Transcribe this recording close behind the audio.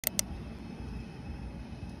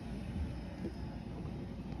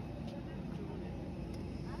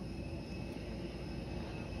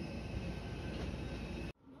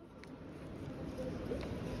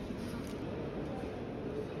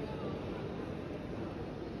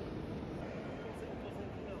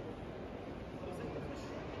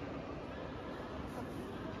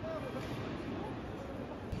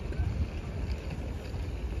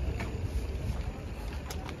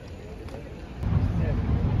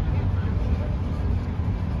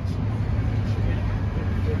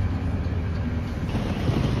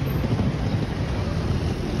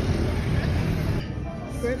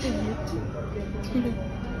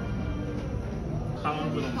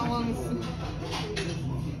당황했어.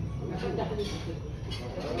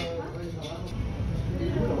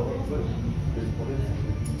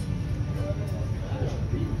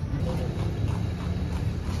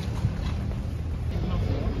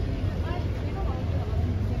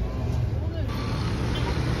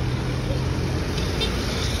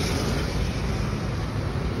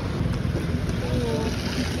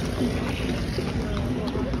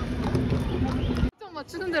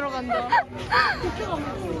 맞추는 대로 간다.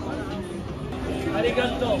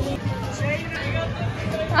 아리가또.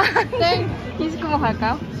 네. 디스코버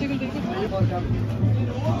갈까요? 지금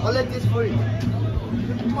All of this for you.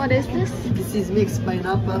 What is this? This is mixed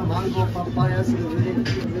pineapple, mango, papaya, and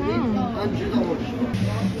Judah orange.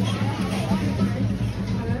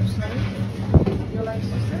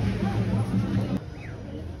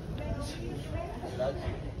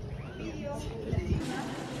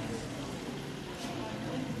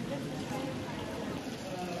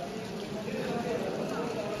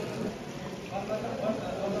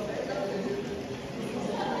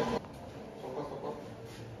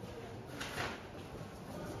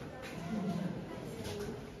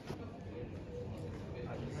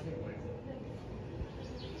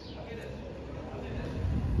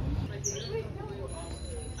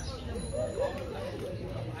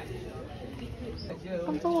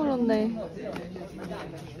 깜짝 놀랐네.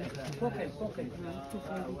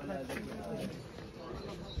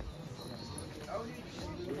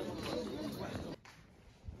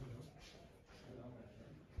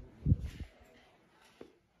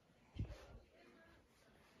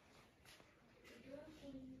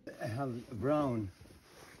 I have brown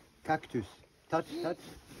cactus. Touch,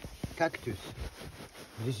 cactus.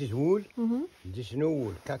 This is wool. This is no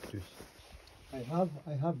wool, cactus. I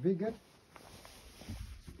have bigger.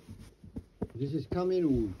 This is camel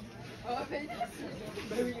wool.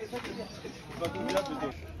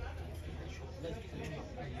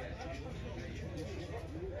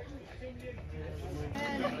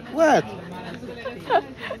 What?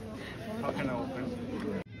 How can I open?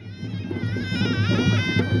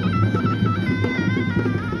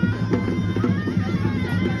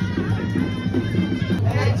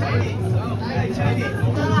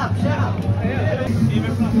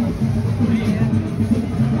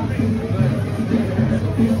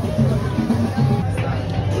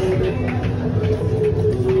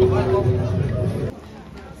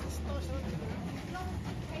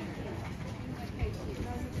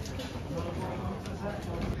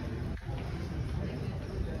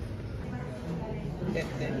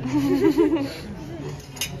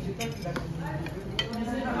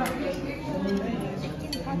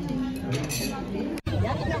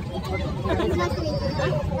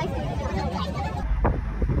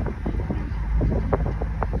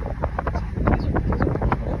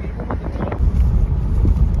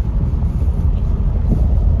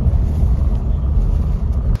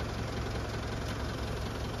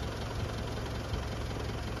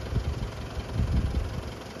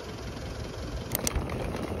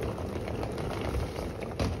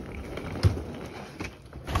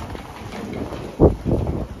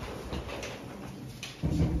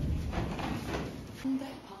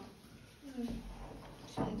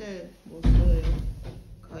 침대 못 써요.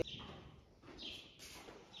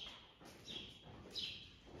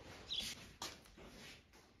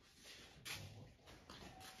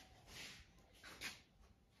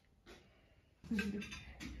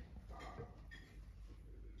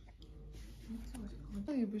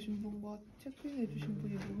 입으신 분과 체크인 해주신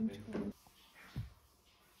분이 누군지 모르겠어요.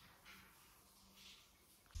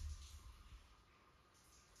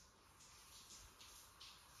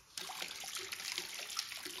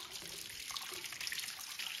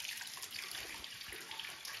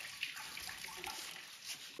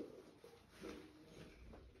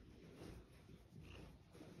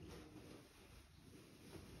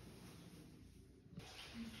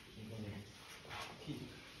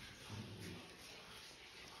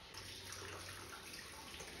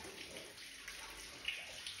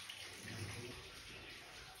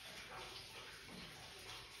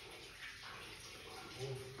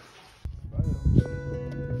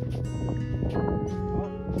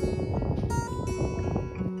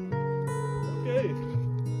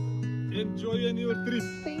 Enjoy your trip.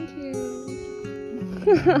 Thank you.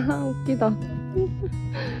 웃기다.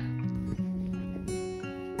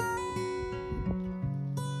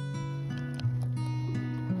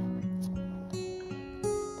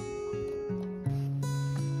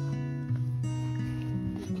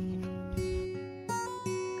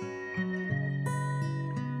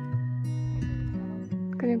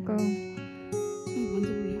 그러니까요.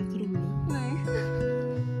 만져볼래요? 들어볼래요?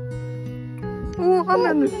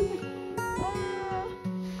 하면은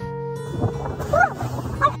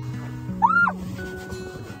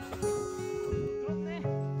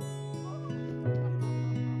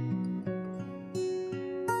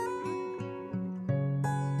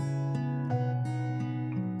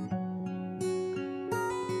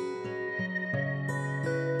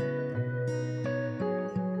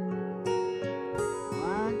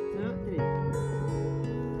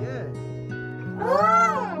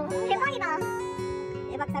대박이다.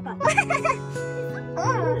 대박 사건.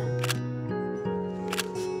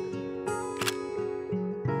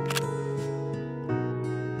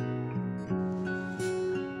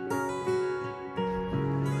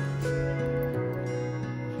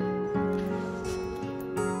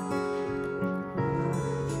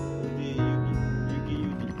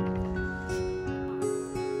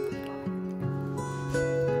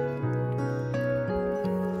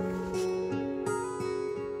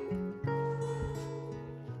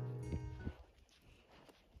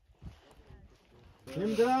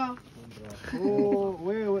 힘들어? 오,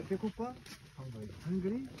 왜 배고파? 안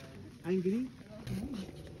그리?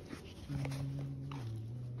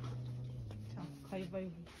 자,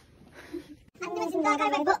 가위바위보. 안 되면 진짜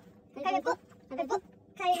가위바위보. 가위바위보. 안 되면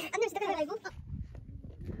진짜 가위바위보.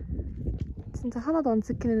 진짜 하나도 안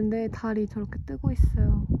찍히는데 달이 저렇게 뜨고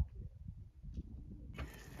있어요.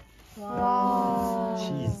 와.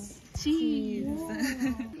 치즈.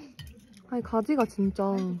 아니 가지가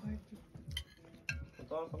진짜.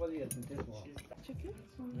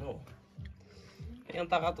 No. Kaya ang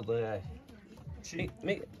taka to ya.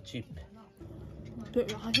 Make it cheap.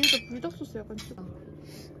 아 진짜 불닭 소스 약간 진짜.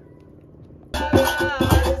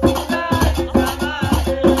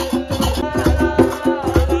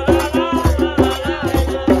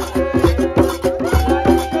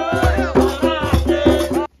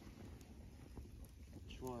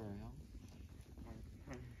 추워요, 형?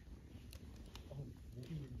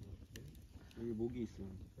 여기 모기 있어.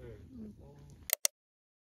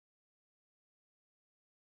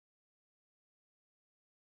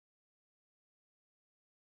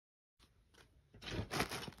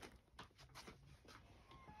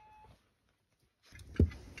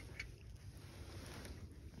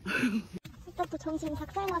 이따 또 점심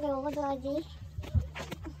닭살나게 먹어줘야지.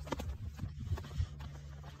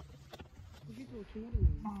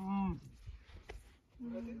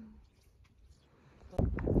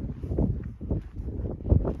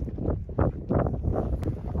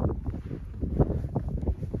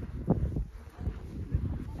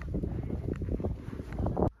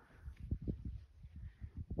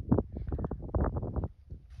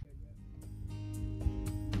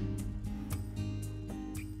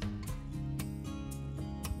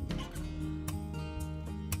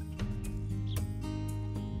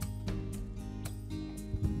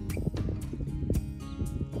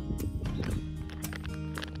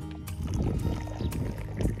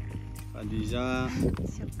 아디자,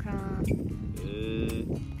 시크라.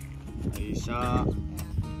 아이샤.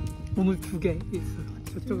 오늘 2개 있어요.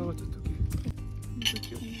 저쪽하고 저쪽에.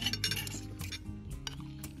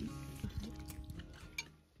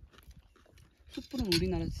 숯불은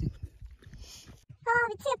우리나라지. 아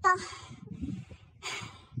미치겠다. 할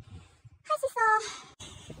수 있어.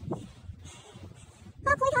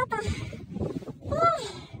 아 거의 다 왔다.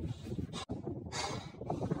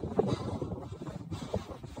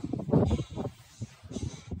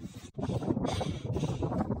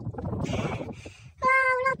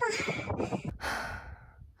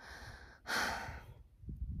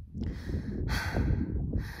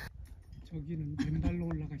 저기는 맨발로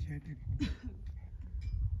올라가셔야 되고.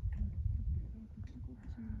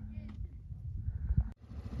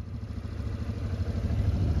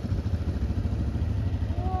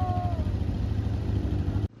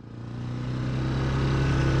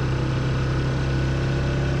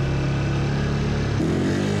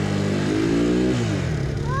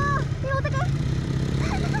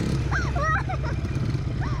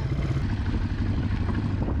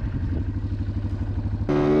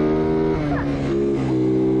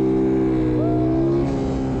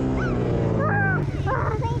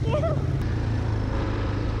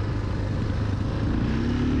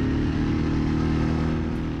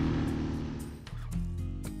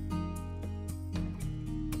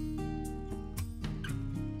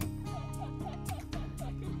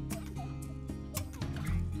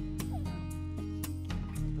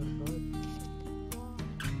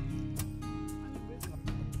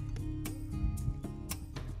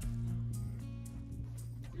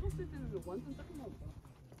 완전 작은 거 없다.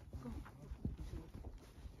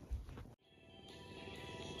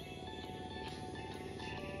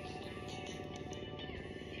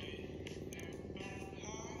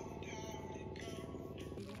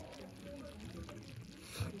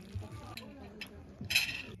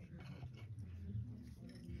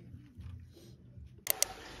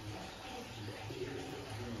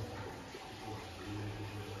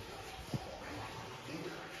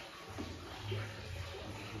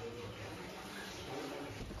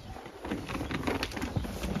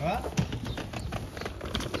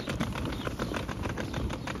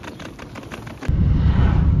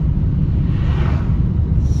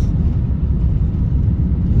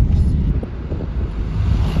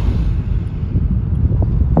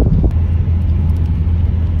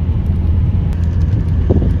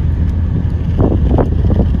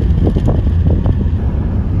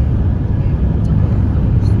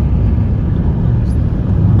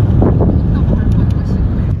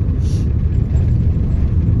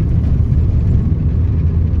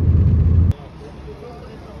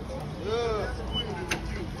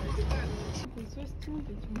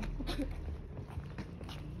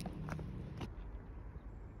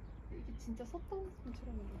 진짜 섰던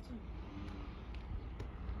것처럼 이러지.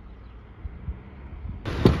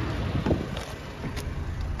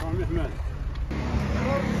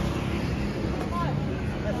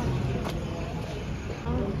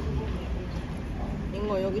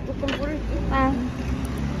 이거 여기 조금 뿌릴게.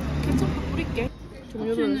 케첩도 뿌릴게.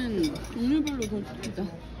 종류별로 더 주자.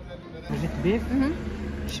 Is it beef?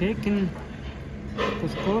 Chicken?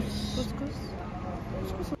 Couscous?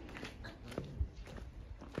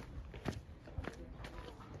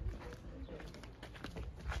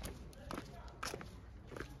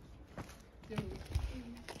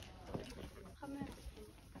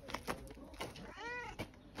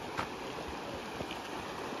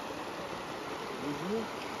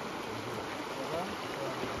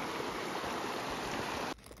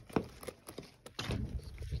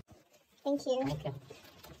 Thank you.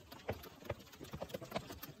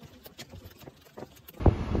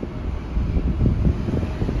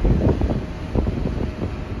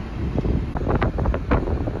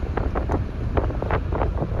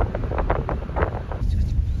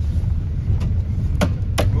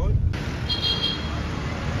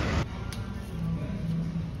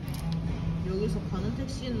 여기서 가는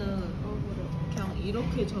택시는 그냥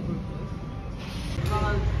이렇게 잡을 거예요.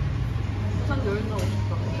 난 부산 여행 가고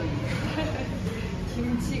싶다.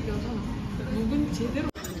 김치겨서 묵은 제대로.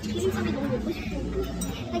 김치찌개 너무 먹고 싶어.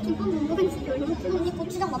 나 김밥 못 먹은 지 얼마 전에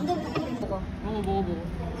고추장 만들고 있는데. 먹어.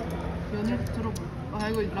 면을 들어볼. 아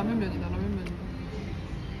이거 라면면이다. 라면면.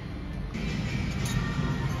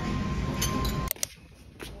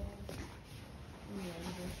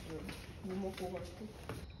 뭐 먹고 갈게?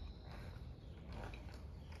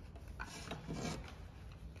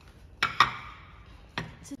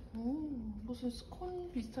 오, 무슨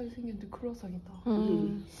스콘 비슷하게 생겼는데 크루아상이다.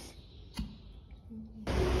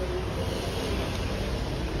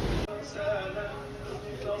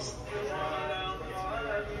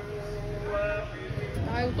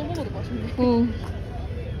 아 이거 또 먹어도 맛있네.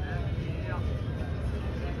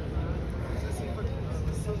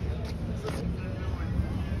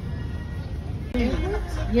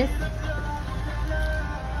 예스.